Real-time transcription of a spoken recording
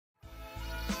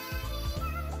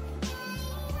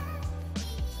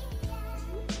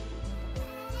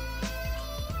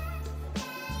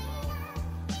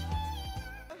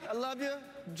love you.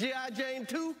 G.I. Jane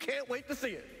 2, can't wait to see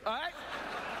it. All right?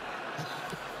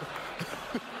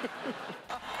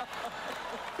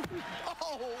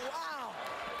 Oh, wow.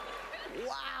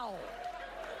 Wow.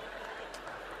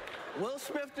 Will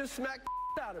Smith just smacked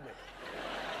the out of me.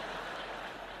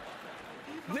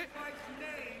 Keep my wife's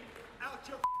name out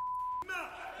your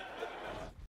mouth.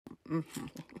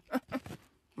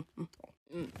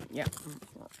 Yeah.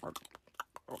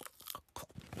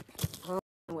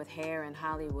 With hair in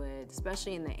Hollywood,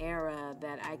 especially in the era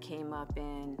that I came up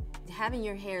in, having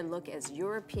your hair look as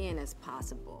European as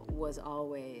possible was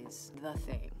always the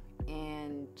thing.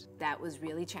 And that was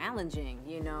really challenging,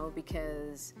 you know,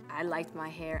 because I liked my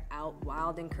hair out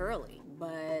wild and curly,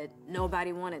 but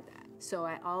nobody wanted that. So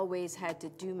I always had to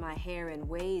do my hair in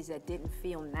ways that didn't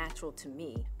feel natural to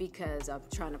me because I'm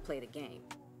trying to play the game.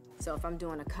 So if I'm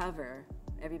doing a cover,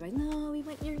 everybody, no, we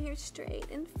want your hair straight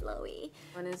and flowy.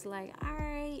 And it's like, all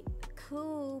right,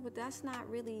 cool, but that's not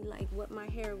really like what my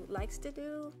hair likes to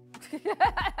do.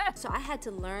 So I had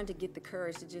to learn to get the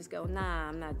courage to just go, nah,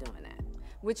 I'm not doing that.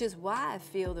 Which is why I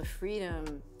feel the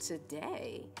freedom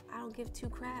today. I don't give two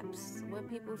craps what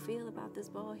people feel about this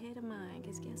bald head of mine,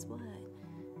 because guess what?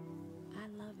 I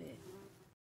love it.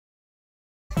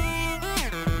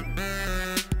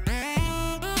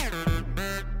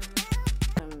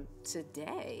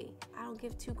 Today, I don't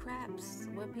give two craps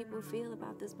what people feel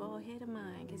about this bald head of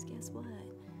mine, because guess what?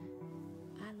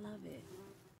 I love it.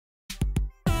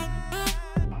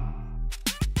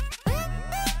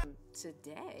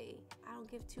 Today, I don't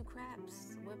give two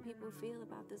craps what people feel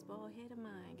about this bald head of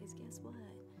mine, because guess what?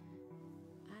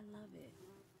 I love it.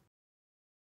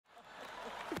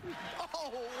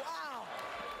 Oh, wow.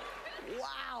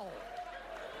 Wow.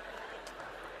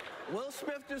 Will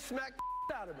Smith just smacked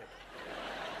the out of me.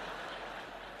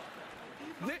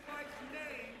 Keep my wife's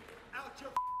name out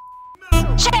your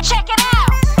mouth. Check it out.